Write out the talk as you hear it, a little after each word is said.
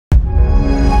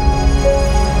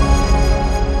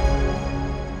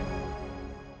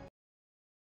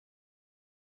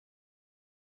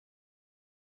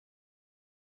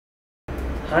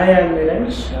Hi, I'm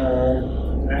Niranj,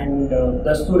 and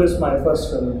Dastoor is my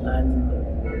first film.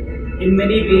 And in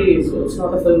many ways, it's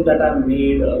not a film that I've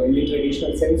made in the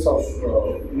traditional sense of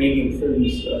making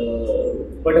films,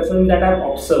 but a film that I've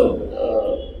observed,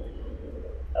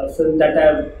 a film that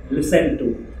I've listened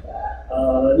to.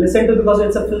 Listened to because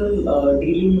it's a film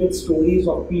dealing with stories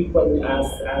of people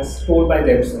as told by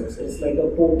themselves. It's like a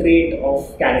portrait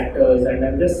of characters, and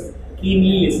I'm just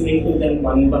keenly listening to them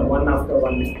one after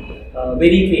one,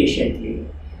 very patiently.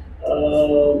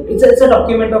 It's a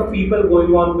document of people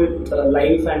going on with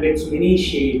life and its many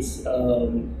shades.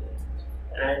 And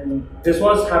this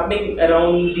was happening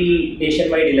around the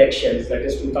nationwide elections, that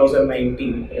is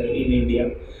 2019 in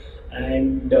India.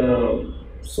 And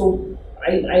so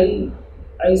I, I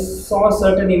I saw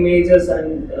certain images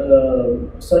and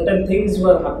certain things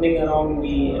were happening around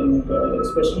me, and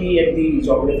especially at the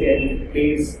geography and the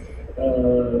place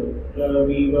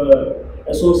we were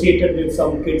associated with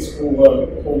some kids who were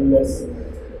homeless,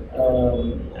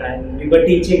 and we were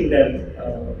teaching them.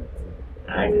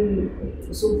 And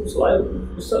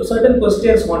certain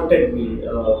questions haunted me.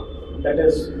 That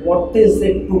is, what is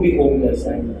it to be homeless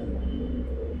and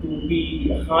to be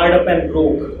hard up and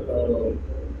broke?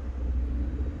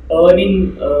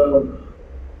 Earning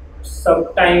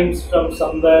sometimes from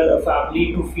somewhere a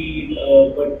family to feed,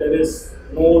 but there is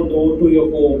no door to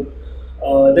your home.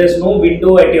 There's no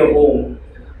window at your home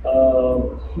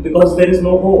because there is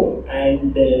no home.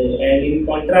 And in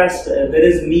contrast, there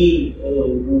is me,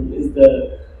 who is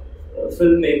the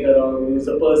filmmaker, or who is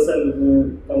a person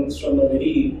who comes from a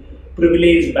very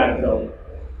privileged background.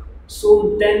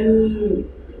 So then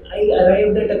I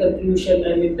arrived at a conclusion.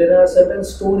 I mean, there are certain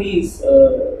stories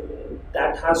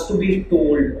that has to be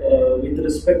told with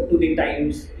respect to the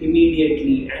times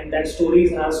immediately, and that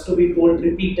stories has to be told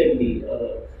repeatedly,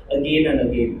 again and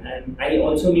again. And I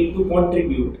also need to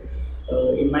contribute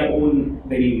in my own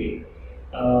very way.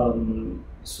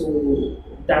 So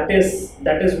that is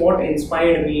what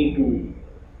inspired me to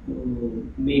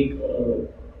make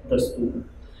Dastoor.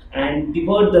 And the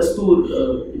word Dastoor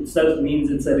itself means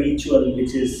it's a ritual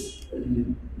which is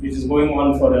going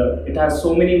on for a. It has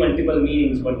so many multiple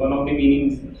meanings, but one of the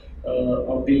meanings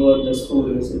of the word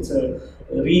Dastoor is it's a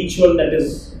ritual that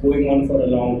is going on for a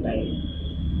long time.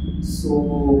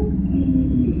 So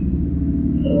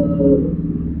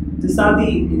these are the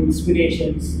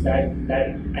inspirations that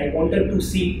I wanted to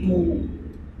see to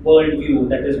worldview,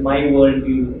 that is my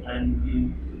worldview,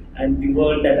 and the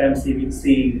world that I'm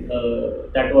seeing,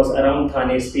 that was around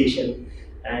Thane station.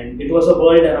 And it was a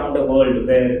world around a world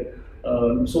where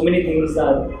so many things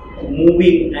are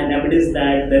moving, and amidst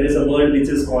that there is a world which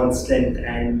is constant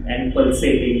and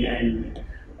pulsating. And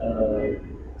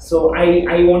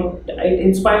it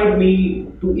inspired me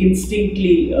to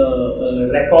instinctively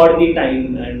record the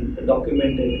time and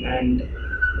document it, and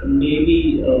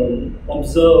maybe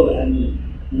observe and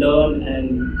learn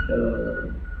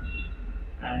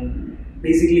and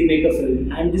basically make a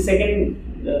film. And the second,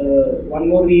 one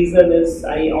more reason is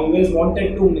I always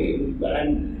wanted to make.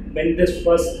 And when this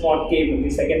first thought came, the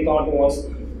second thought was,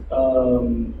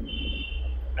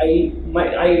 I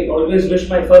always wish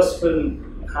my first film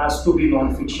has to be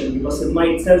non-fiction, because cinema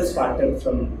itself started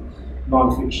from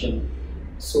non-fiction.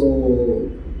 So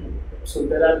so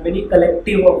there are many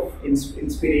collective of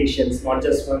inspirations, not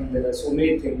just one. There are so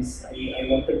many things. I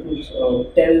wanted to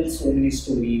tell so many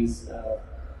stories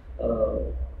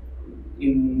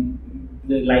in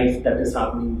the life that is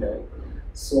happening there.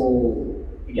 So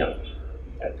yeah,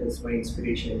 that is my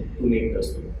inspiration to make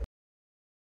this film.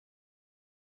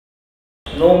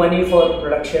 No money for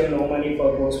production, no money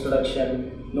for post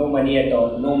production, no money at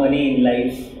all, no money in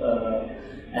life,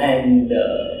 and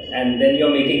then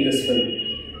you're making this film.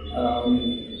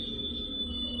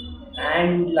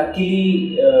 And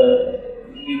luckily,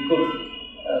 we could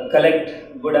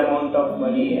collect good amount of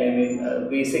money. I mean, a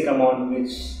basic amount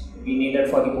which we needed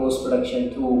for the post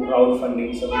production through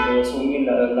crowdfunding. So there were so many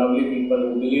lovely people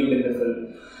who believed in the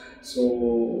film. So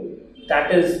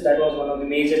that was one of the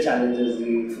major challenges,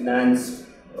 the finance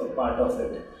part of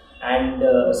it. And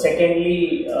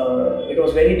secondly, it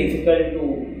was very difficult to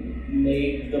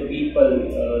make the people,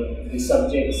 the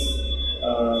subjects,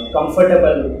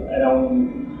 comfortable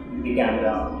around the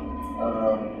camera,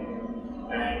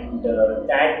 and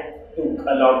that took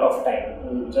a lot of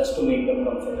time just to make them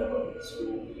comfortable. So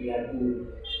we had to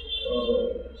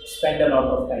spend a lot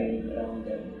of time around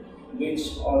them,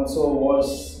 which also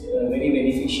was very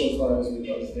beneficial for us,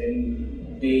 because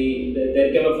then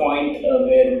there came a point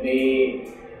where they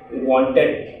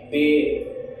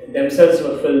themselves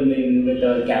were filming with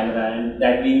a camera, and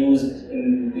that we used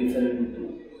in the film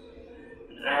too.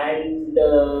 And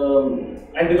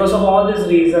And because of all this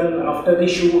reason, after the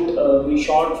shoot, we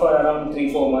shot for around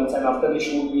 3-4 months, and after the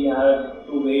shoot, we had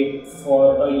to wait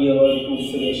for a year to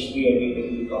finish the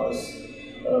editing because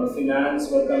finance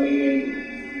were coming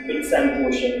in bits and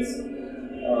portions.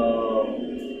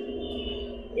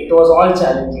 It was all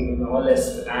challenging in all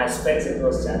aspects. It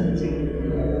was challenging,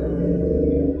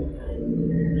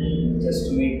 and just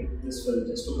to make this film,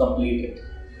 just to complete it.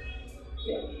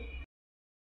 Yeah.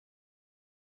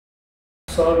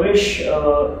 So I wish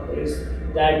is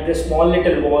that the small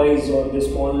little voice or the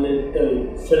small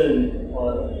little film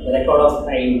or record of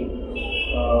time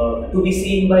to be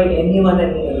seen by anyone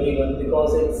and everyone,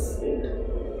 because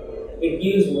it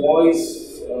gives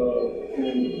voice to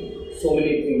so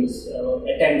many things,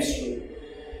 attempts to,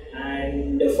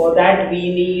 and for that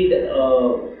we need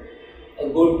a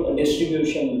good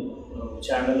distribution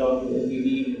channel, or we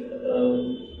need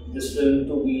this film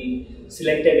to be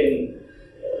selected in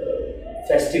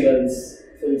festivals,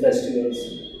 film festivals.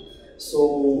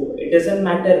 So it doesn't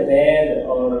matter where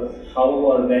or how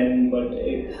or when, but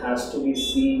it has to be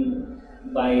seen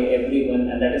by everyone,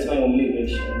 and that is my only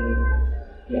wish.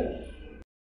 Yeah.